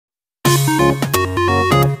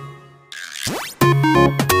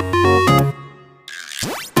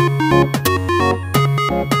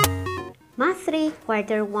Math 3,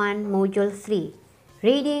 Quarter 1, Module 3,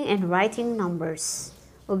 Reading and Writing Numbers.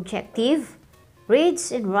 Objective: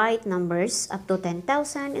 reads and write numbers up to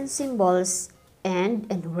 10,000 in symbols and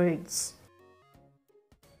words.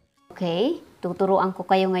 Okay, tuturuan ko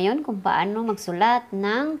kayo ngayon kung paano magsulat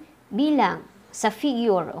ng bilang sa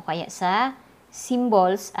figure o kaya sa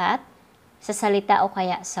symbols at sa salita o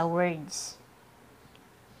kaya sa words.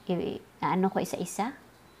 Ano ko isa-isa?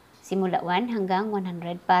 Simula 1 hanggang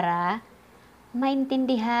 100 para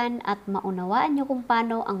maintindihan at maunawaan nyo kung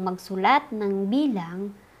paano ang magsulat ng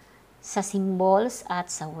bilang sa symbols at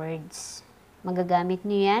sa words. Magagamit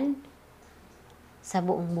nyo yan sa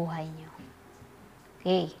buong buhay nyo.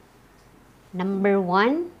 Okay. Number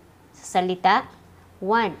 1, sa salita,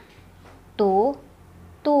 1, 2,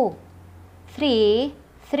 2, 3,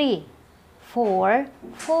 3, 4,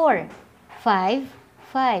 4, 5,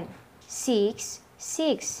 5, 6,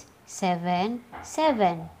 6, 7,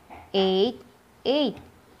 7, 8, 8,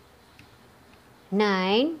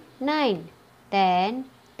 9, 9,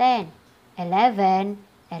 10, 10, 11,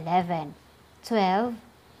 11, 12,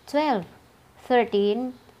 12,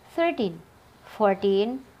 13, 13,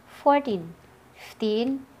 14, 14,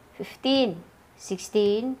 15, 15,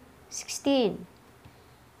 16, 16,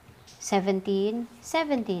 17,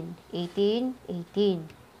 17, 18, 18,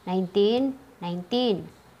 19, 19,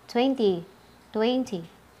 20, 20,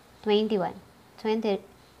 21, 22,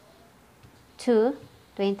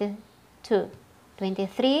 22,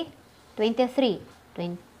 23, 23,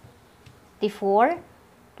 24,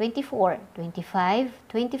 24, 25,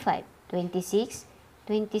 25, 26,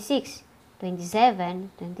 26, 27,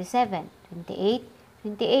 27, 28,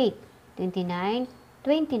 28, 29,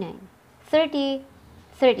 29, 30,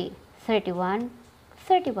 30, 31,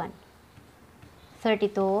 31,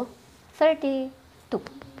 32, 32,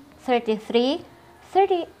 33,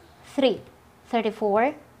 33,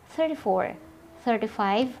 34, 34,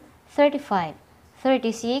 35, 35,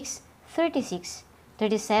 36, 36,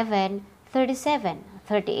 37, 37,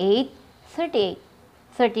 38, 38,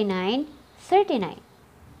 39, 39,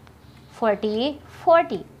 40,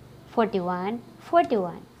 40, 41,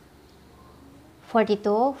 41,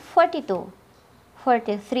 42, 42,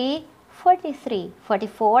 43, 43,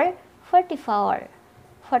 44, 44,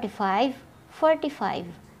 45, 45,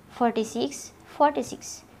 46,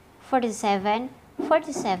 46, 47,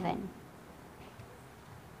 47,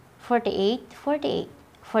 48, 48,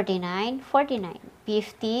 49, 49,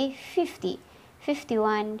 50, 50,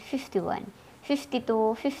 51, 51,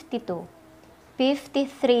 52, 52,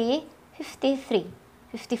 53, 53,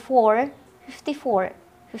 54, 54,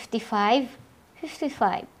 55,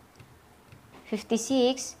 55,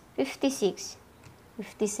 56, 56,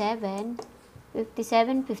 57,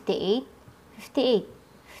 57, 58, 58,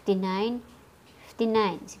 59,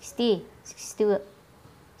 59, 60, 60,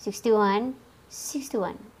 61,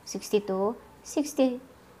 61, 62, 62,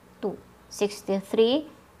 63,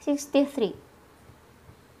 63,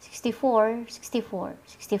 64, 64,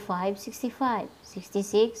 65, 65,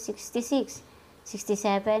 66, 66,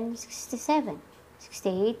 67, 67,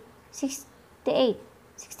 68, 68,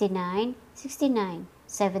 69, 69,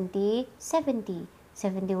 70, 70,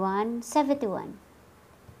 71, 71,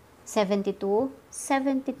 72,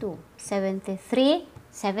 72, 73,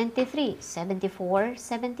 73, 74,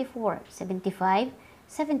 74, 75,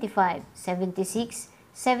 75, 76,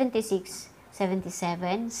 76,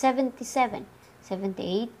 77, 77,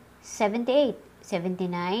 78, 78,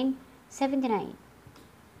 79, 79,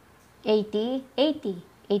 80, 80,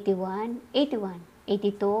 81, 81,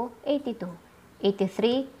 82, 82,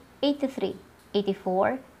 83, 83,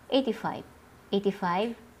 84, 85,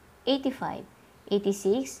 85, 85,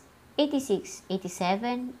 86, 86,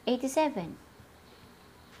 87, 87,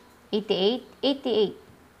 88, 88,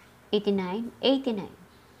 89, 89,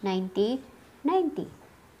 90, 90,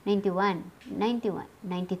 91, 91,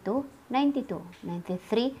 92, 92,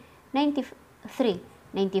 93, 93,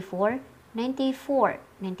 94, 94,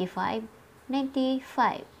 95,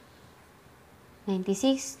 95,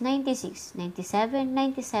 96, 96, 97,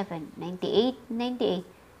 97, 98, 98,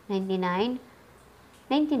 99,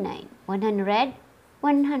 99, 100,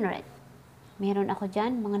 100. Meron ako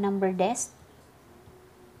dyan, mga number desk.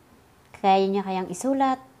 Kaya niya kayang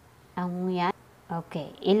isulat ang yan.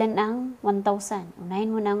 Okay, ilan ang 1,000?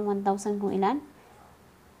 Unahin mo ng 1,000 kung ilan.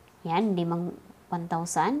 Yan, 5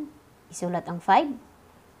 1,000. Isulat ang 5.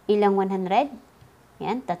 Ilang 100?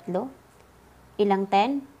 Yan, 3. Ilang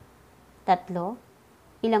 10? 3.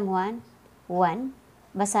 Ilang 1? 1.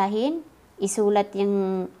 Basahin. Isulat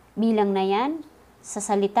yung bilang na yan. sa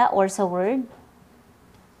salita or sa word?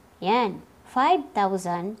 Yan,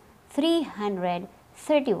 5,331.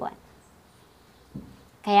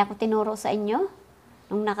 Kaya ko tinuro sa inyo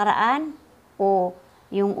nung nakaraan, o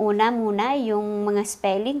yung una muna, yung mga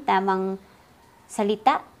spelling, tamang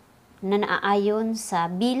salita na naaayon sa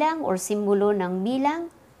bilang or simbolo ng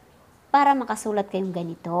bilang para makasulat kayong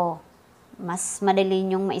ganito. Mas madali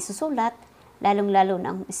nyong maisusulat, lalong-lalo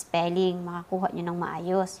na ang spelling, makakuha nyo ng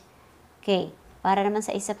maayos. Okay, para naman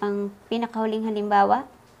sa isa pang pinakahuling halimbawa,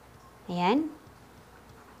 ayan,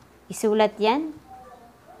 isulat yan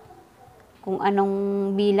kung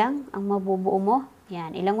anong bilang ang mabubuo mo.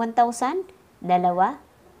 Yan, ilang 1,000? 2.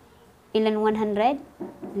 Ilan 100?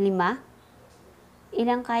 5.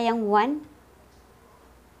 Ilang kayang 1?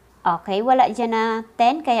 Okay, wala dyan na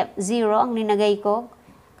 10, kaya 0 ang linagay ko.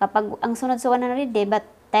 Kapag ang sunod sa 100, diba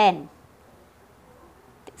 10?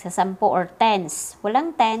 Sa 10 or tens.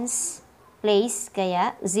 Walang tens place,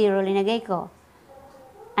 kaya 0 linagay ko.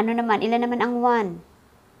 Ano naman? Ilan naman ang 1?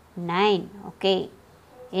 9. Okay.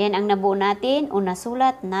 Yan ang nabuo natin o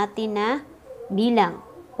nasulat natin na bilang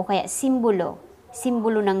o kaya simbolo.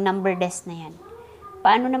 Simbolo ng number des na yan.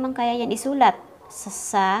 Paano naman kaya yan isulat?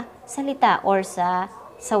 Sa salita or sa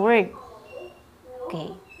word.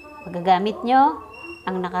 Okay. Magagamit nyo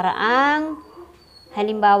ang nakaraang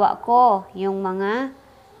halimbawa ko, yung mga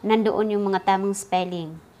nandoon yung mga tamang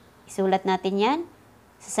spelling. Isulat natin yan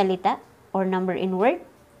sa salita or number in word.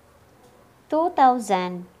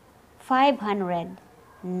 2,509.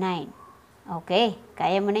 Okay,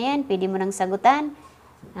 kaya mo na yan. Pwede mo nang sagutan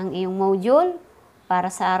ang iyong module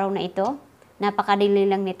para sa araw na ito. Napakadali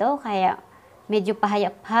lang nito, kaya medyo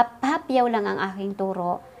pahapyaw lang ang aking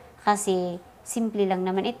turo kasi simple lang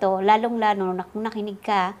naman ito. Lalong-lalo na kung nakinig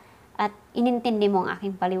ka at inintindi mo ang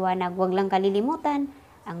aking paliwanag. Huwag lang kalilimutan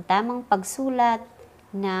ang tamang pagsulat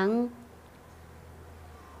ng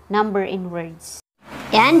number in words.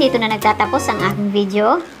 Yan, dito na nagtatapos ang aking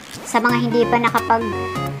video. Sa mga hindi pa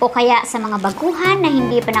o kaya sa mga baguhan na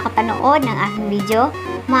hindi pa nakapanood ng aking video,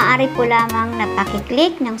 maaari po lamang na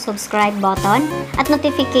pakiclick ng subscribe button at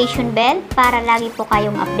notification bell para lagi po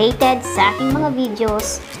kayong updated sa aking mga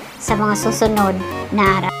videos sa mga susunod na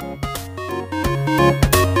araw.